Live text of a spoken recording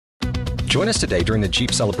Join us today during the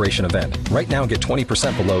Jeep Celebration event. Right now, get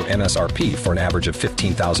 20% below MSRP for an average of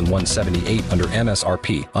 $15,178 under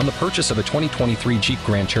MSRP on the purchase of a 2023 Jeep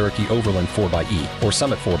Grand Cherokee Overland 4xE or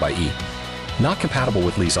Summit 4xE. Not compatible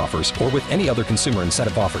with lease offers or with any other consumer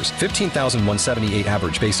incentive offers. $15,178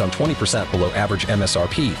 average based on 20% below average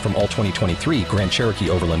MSRP from all 2023 Grand Cherokee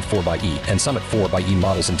Overland 4xE and Summit 4xE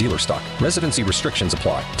models in dealer stock. Residency restrictions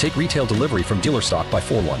apply. Take retail delivery from dealer stock by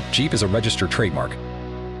 4/1. Jeep is a registered trademark.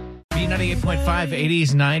 B98.5, 80s,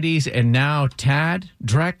 90s, and now Tad,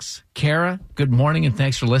 Drex, Kara, good morning and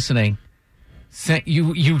thanks for listening.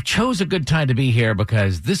 You chose a good time to be here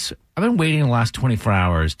because I've been waiting the last 24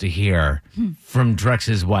 hours to hear from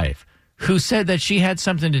Drex's wife, who said that she had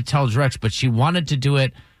something to tell Drex, but she wanted to do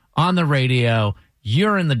it on the radio.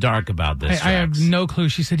 You're in the dark about this, I have no clue.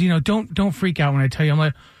 She said, don't freak out when I tell you. I'm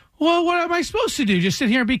like, well, what am I supposed to do? Just sit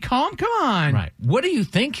here and be calm? Come on. Right. What do you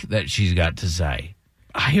think that she's got to say?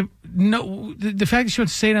 I have no. The fact that she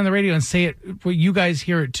wants to say it on the radio and say it, well, you guys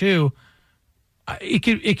hear it too. It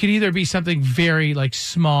could either be something very like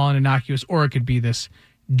small and innocuous, or it could be this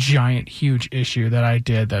giant, huge issue that I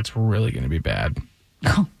did that's really going to be bad.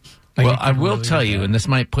 Well, I will tell you, and this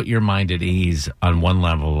might put your mind at ease on one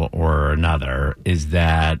level or another, is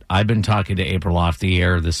that I've been talking to April off the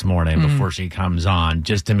air this morning before she comes on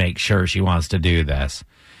just to make sure she wants to do this.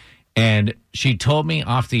 And she told me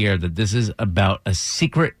off the air that this is about a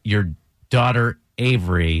secret your daughter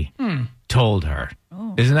Avery told her.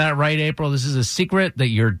 Oh. Isn't that right, April? This is a secret that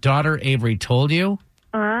your daughter Avery told you?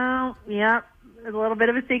 Yeah, a little bit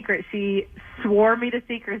of a secret. She swore me to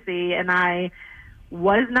secrecy, and I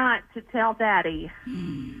was not to tell Daddy.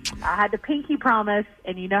 I had to pinky promise,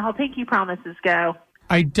 and you know how pinky promises go.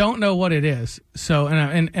 I don't know what it is, so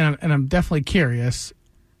and I'm definitely curious.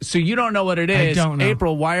 So you don't know what it is. I don't know.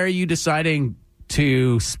 April, why are you deciding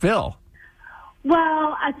to spill?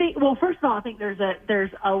 Well, first of all, I think there's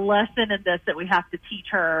a lesson in this that we have to teach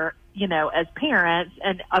her, as parents,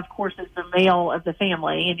 and of course as the male of the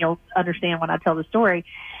family, and you'll understand when I tell the story.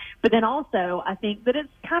 But then also, I think that it's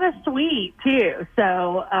kind of sweet too.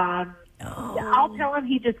 So I'll tell him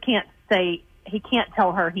he just can't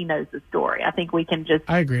tell her he knows the story. I think we can just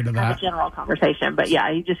I agree to have that. a general conversation. But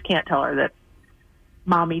yeah, he just can't tell her that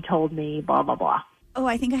Mommy told me blah blah blah. Oh,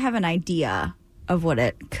 I think I have an idea of what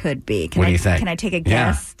it could be. What do you think? Can I take a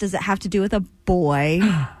guess? Yeah. Does it have to do with a boy?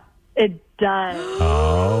 It does.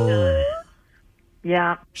 Oh.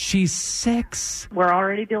 Yeah. She's 6. We're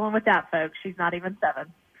already dealing with that, folks. She's not even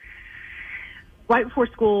 7. Right before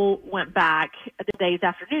school went back, the days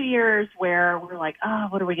after New Year's, where we're like, oh,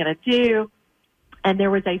 what are we going to do? And there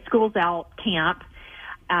was a Schools Out camp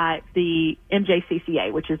at the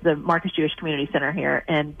MJCCA, which is the Marcus Jewish Community Center here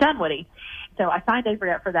in Dunwoody. So I signed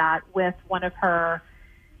Avery up for that with one of her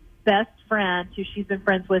best friends who she's been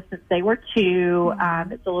friends with since they were 2.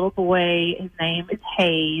 It's a little boy. His name is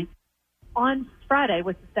Hayes. On Friday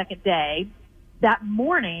was the second day. That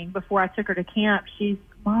morning before I took her to camp, she's,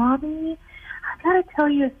 Mommy, I got to tell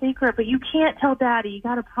you a secret, but you can't tell Daddy. You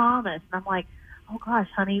got to promise. And I'm like, oh, gosh,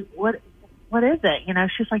 honey, what is it?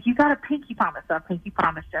 She's like, you got to pinky promise. So I pinky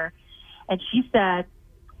promised her. And she said,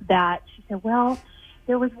 well,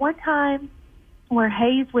 there was one time where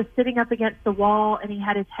Hayes was sitting up against the wall and he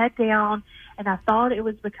had his head down, and I thought it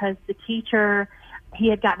was because he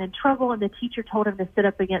had gotten in trouble and the teacher told him to sit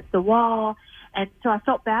up against the wall. And so I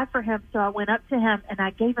felt bad for him. So I went up to him and I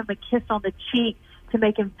gave him a kiss on the cheek to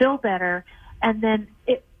make him feel better. And then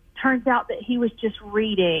it turns out that he was just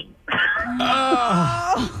reading.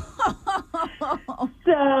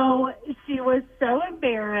 So she was so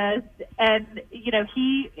embarrassed, and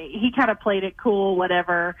he kind of played it cool,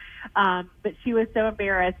 whatever. But she was so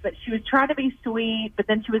embarrassed. But she was trying to be sweet, but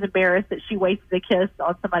then she was embarrassed that she wasted a kiss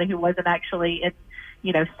on somebody who wasn't actually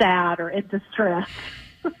sad or in distress.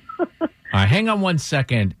 Hang on one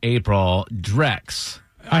second, April. Drex.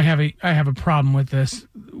 I have a problem with this.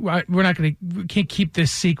 We can't keep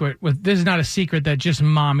this secret. This is not a secret that just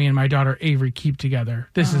Mommy and my daughter Avery keep together.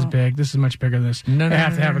 This is big. This is much bigger than this. I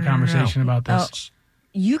have to have a conversation about this.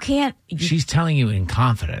 You can't. She's telling you in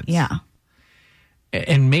confidence. Yeah.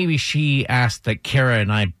 And maybe she asked that Kara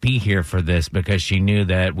and I be here for this because she knew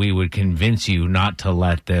that we would convince you not to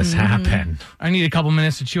let this happen. I need a couple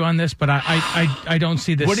minutes to chew on this, but I don't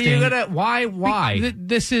see this. What are you gonna? Why?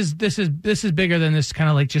 This is bigger than this kind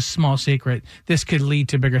of like just small secret. This could lead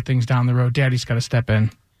to bigger things down the road. Daddy's got to step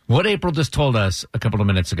in. What April just told us a couple of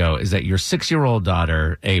minutes ago is that your 6-year-old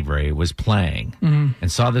daughter, Avery, was playing and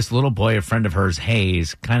saw this little boy, a friend of hers,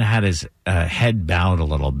 Hayes, kind of had his head bowed a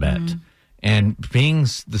little bit. And being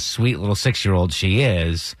the sweet little 6-year-old she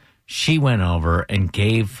is, she went over and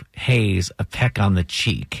gave Hayes a peck on the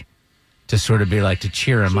cheek to sort of be like, to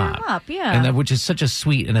cheer him Cheer up. him up, yeah. And that, which is such a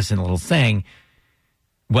sweet, innocent little thing.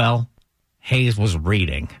 Well, Hayes was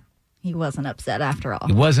reading. He wasn't upset after all.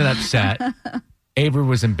 He wasn't upset. Avery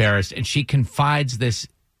was embarrassed, and she confides this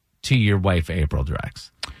to your wife, April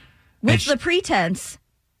Drex. With the pretense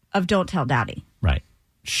of don't tell daddy. Right.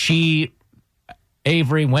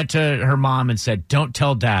 Avery went to her mom and said, don't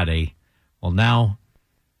tell daddy. Well, now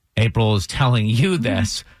April is telling you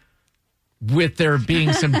this with there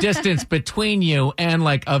being some distance between you and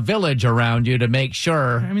like a village around you to make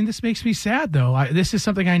sure. I mean, this makes me sad, though. This is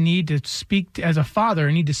something I need to speak to, as a father.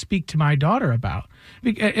 I need to speak to my daughter about.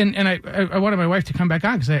 And I wanted my wife to come back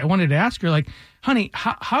on because I wanted to ask her, like, honey,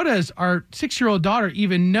 how does our 6-year-old daughter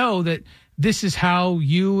even know that this is how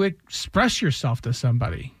you express yourself to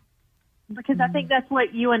somebody? Because I think that's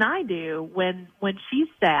what you and I do when she's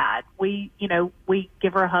sad. We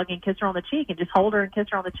give her a hug and kiss her on the cheek and just hold her and kiss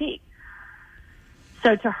her on the cheek.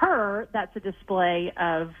 So to her, that's a display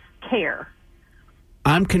of care.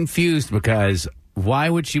 I'm confused because why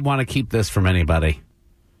would she want to keep this from anybody?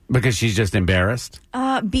 Because she's just embarrassed?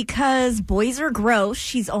 Because boys are gross.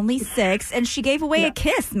 She's only 6, and she gave away a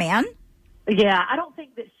kiss, man. Yeah, I don't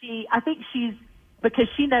think that I think she's, because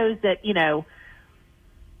she knows that,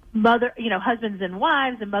 husbands and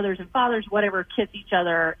wives and mothers and fathers, whatever, kiss each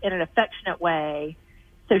other in an affectionate way.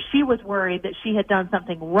 So she was worried that she had done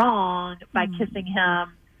something wrong by kissing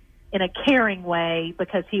him in a caring way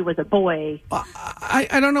because he was a boy. I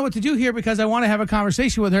don't know what to do here because I want to have a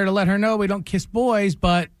conversation with her to let her know we don't kiss boys,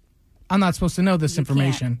 but I'm not supposed to know this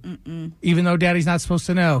information. Even though Daddy's not supposed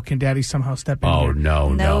to know. Can Daddy somehow step in here?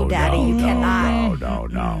 No, Daddy, you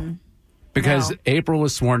cannot. No. Because April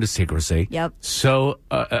was sworn to secrecy. Yep. So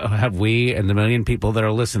have we and the million people that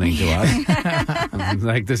are listening to us.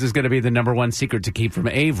 Like, this is going to be the number one secret to keep from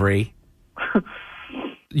Avery.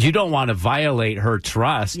 You don't want to violate her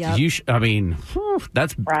trust. Yep.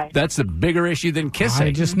 That's right. That's a bigger issue than kissing.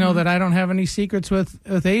 I just know that I don't have any secrets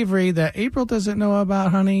with Avery that April doesn't know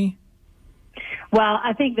about, honey. Well,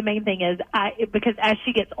 I think the main thing is because as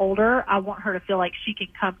she gets older, I want her to feel like she can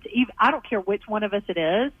come to, I don't care which one of us it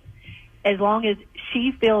is, as long as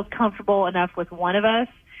she feels comfortable enough with one of us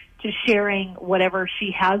to sharing whatever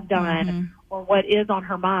she has done or what is on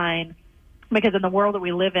her mind. Because in the world that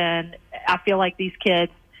we live in, I feel like these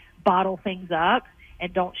kids bottle things up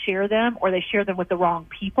and don't share them, or they share them with the wrong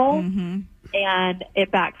people, and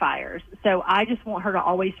it backfires. So I just want her to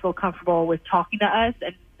always feel comfortable with talking to us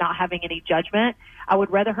and not having any judgment. I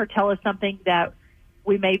would rather her tell us something that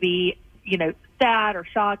we may be, sad or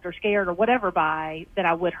shocked or scared or whatever by, than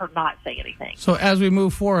I would her not say anything. So as we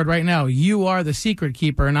move forward right now, you are the secret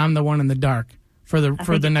keeper and I'm the one in the dark for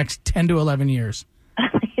the next 10 to 11 years.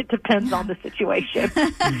 It depends on the situation.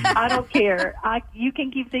 I don't care. You can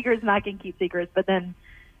keep secrets and I can keep secrets, but then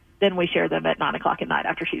we share them at 9:00 at night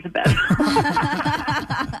after she's in bed.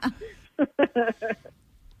 I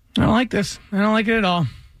don't like this. I don't like it at all.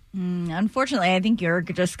 Unfortunately, I think you're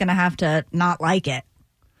just going to have to not like it.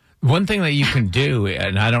 One thing that you can do,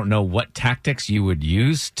 and I don't know what tactics you would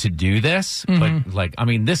use to do this, but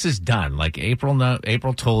this is done. Like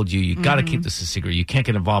April told you got to keep this a secret. You can't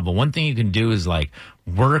get involved. But one thing you can do is like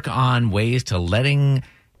work on ways to letting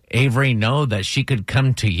Avery know that she could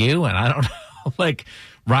come to you. And I don't know,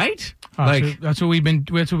 right? That's what we've been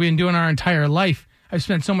doing our entire life. I've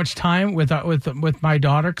spent so much time with my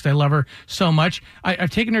daughter because I love her so much. I've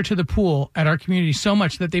taken her to the pool at our community so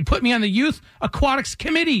much that they put me on the youth aquatics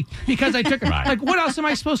committee because I took her. Right. Like, what else am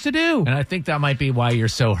I supposed to do? And I think that might be why you're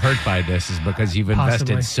so hurt by this, is because you've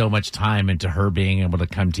invested Possibly. so much time into her being able to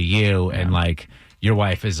come to you, and like your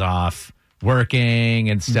wife is off working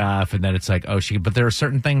and stuff, and then it's like, but there are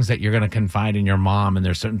certain things that you're going to confide in your mom, and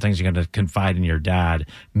there's certain things you're going to confide in your dad,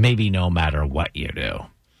 maybe no matter what you do.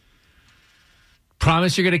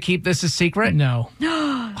 Promise you're going to keep this a secret? No.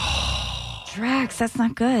 Drex, that's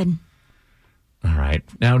not good. All right.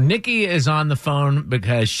 Now, Nikki is on the phone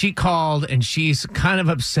because she called and she's kind of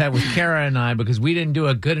upset with Kara and I because we didn't do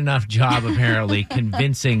a good enough job, apparently,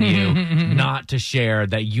 convincing you not to share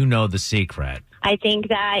that you know the secret. I think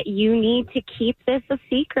that you need to keep this a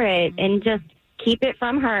secret and just keep it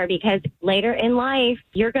from her, because later in life,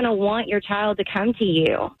 you're going to want your child to come to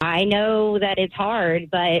you. I know that it's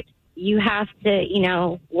hard, but you have to,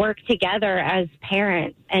 work together as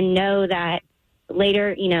parents and know that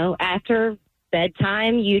later, after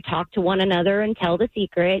bedtime, you talk to one another and tell the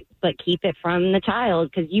secret, but keep it from the child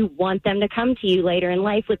because you want them to come to you later in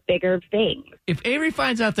life with bigger things. If Avery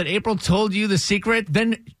finds out that April told you the secret,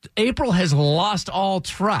 then April has lost all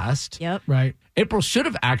trust. Yep. Right. April should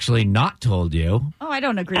have actually not told you. Oh, I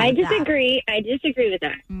don't agree I with that. disagree. I disagree with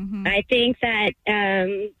that. Mm-hmm. I think that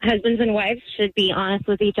husbands and wives should be honest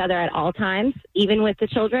with each other at all times, even with the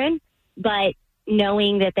children, but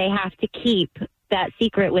knowing that they have to keep that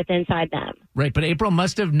secret within inside them. Right, but April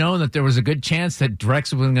must have known that there was a good chance that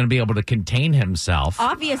Drex wasn't going to be able to contain himself.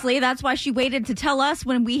 Obviously, that's why she waited to tell us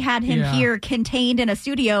when we had him Yeah. here contained in a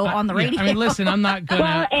studio on the radio. I mean, listen, I'm not going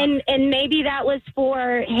Well, to... and maybe that was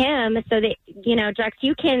for him so that, Drex,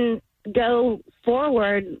 you can go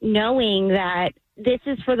forward knowing that this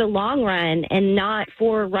is for the long run and not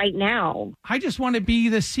for right now. I just want to be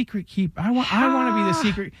the secret keeper. I want to be the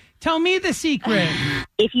secret. Tell me the secret.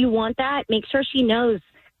 If you want that, make sure she knows,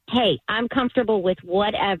 hey, I'm comfortable with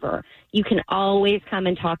whatever. You can always come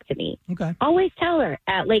and talk to me. Okay. Always tell her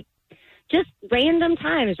at just random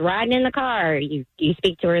times, riding in the car. You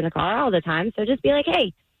speak to her in the car all the time. So just be like,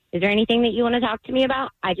 hey, is there anything that you want to talk to me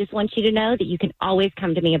about? I just want you to know that you can always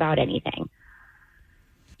come to me about anything.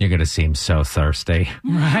 You're going to seem so thirsty.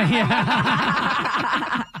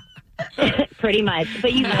 Right. Pretty much.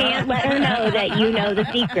 But you can't let her know that you know the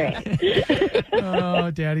secret. Oh,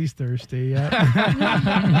 Daddy's thirsty. Yeah.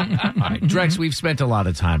 All right, Drex, we've spent a lot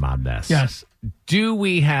of time on this. Yes. Do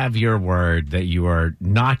we have your word that you are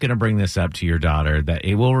not going to bring this up to your daughter, that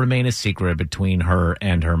it will remain a secret between her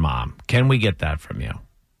and her mom? Can we get that from you?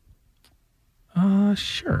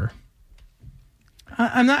 Sure.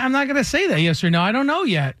 I'm not going to say that yes or no. I don't know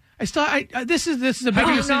yet. This is a big Have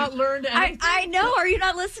you decision. not learned anything? I know. Are you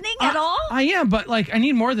not listening at all? I am, but I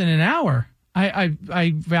need more than an hour.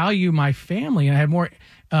 I value my family, and I have more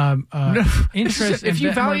interest. If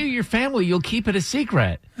you value your family, you'll keep it a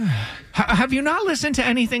secret. Have you not listened to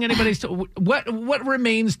anything anybody's? What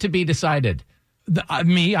remains to be decided?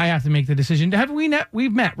 Me, I have to make the decision.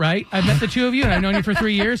 We've met, right? I've met the two of you, and I've known you for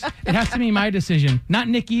 3 years. It has to be my decision, not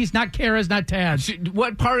Nikki's, not Kara's, not Tad's.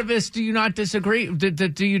 What part of this do you not disagree?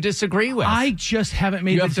 Do you disagree with? I just haven't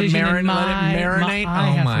made You the have to decision. let it marinate? I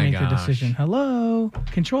have to make the gosh. decision. Hello,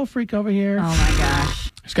 control freak over here. Oh my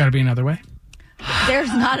gosh. There's got to be another way.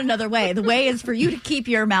 There's not another way. The way is for you to keep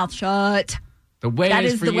your mouth shut. The way That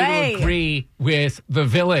is is for the you way. to agree with the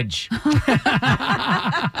village.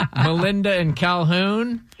 Melinda and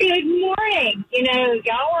Calhoun. Good morning.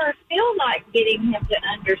 Y'all are still not getting him to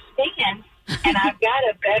understand, and I've got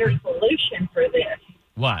a better solution for this.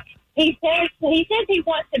 What? He says he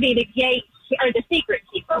wants to be the gate or the secret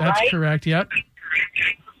keeper, That's right? correct. Yep.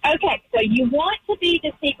 Okay, so you want to be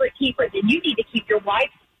the secret keeper, then you need to keep your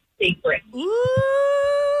wife's secret. Ooh.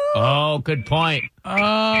 Oh, good point.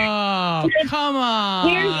 Oh, come on.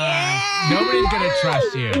 Nobody's going to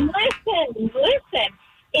trust you. Listen.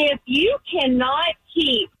 If you cannot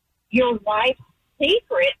keep your wife's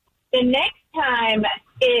secret, the next time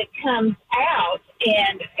it comes out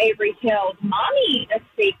and Avery tells Mommy a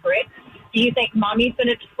secret, do you think Mommy's going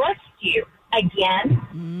to trust you again?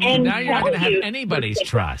 And Now you're not going to tell have you anybody's the secret?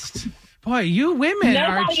 trust. Boy, you women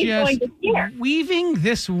are Nobody's just going to care. weaving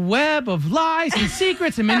this web of lies and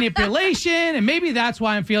secrets and manipulation, and maybe that's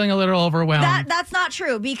why I'm feeling a little overwhelmed. That's not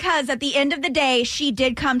true, because at the end of the day, she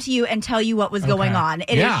did come to you and tell you what was going on.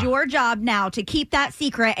 It is your job now to keep that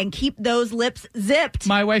secret and keep those lips zipped.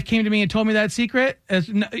 My wife came to me and told me that secret.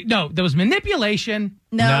 No, there was manipulation.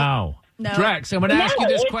 No. Drex, I'm going to ask you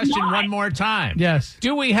this it's question not. one more time. Yes.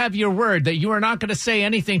 Do we have your word that you are not going to say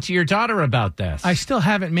anything to your daughter about this? I still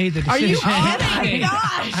haven't made the Are decision. you Oh kidding me? my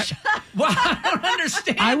gosh. Well, I don't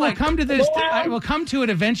understand. I will come to this. I will come to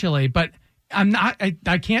it eventually, but I'm not.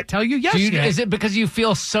 I can't tell you yes yet. Is it because you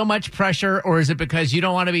feel so much pressure, or is it because you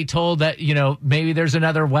don't want to be told that, maybe there's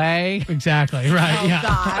another way? Exactly right. Oh yeah.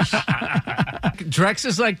 gosh. Drex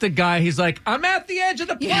is like the guy. He's like, I'm at the edge of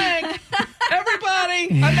the plank. Everybody,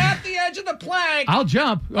 I'm at the edge of the plank. I'll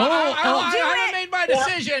jump. I do haven't it. made my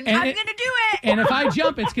decision. And I'm it- going to do it. And if I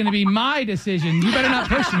jump, it's going to be my decision. You better not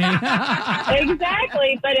push me.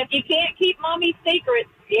 Exactly, but if you can't keep Mommy's secrets,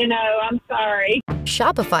 I'm sorry.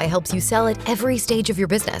 Shopify helps you sell at every stage of your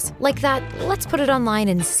business. Like that, let's put it online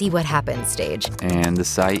and see what happens stage. And the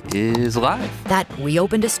site is live. That we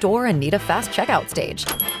opened a store and need a fast checkout stage.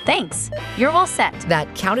 Thanks. You're all set.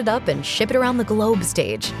 That count it up and ship it around the globe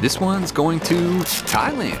stage. This one's going to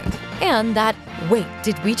Thailand. And that, wait,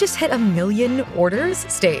 did we just hit 1 million orders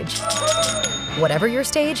stage? Whatever your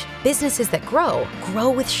stage, businesses that grow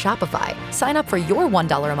with Shopify. Sign up for your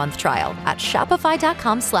 $1 a month trial at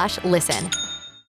shopify.com/listen.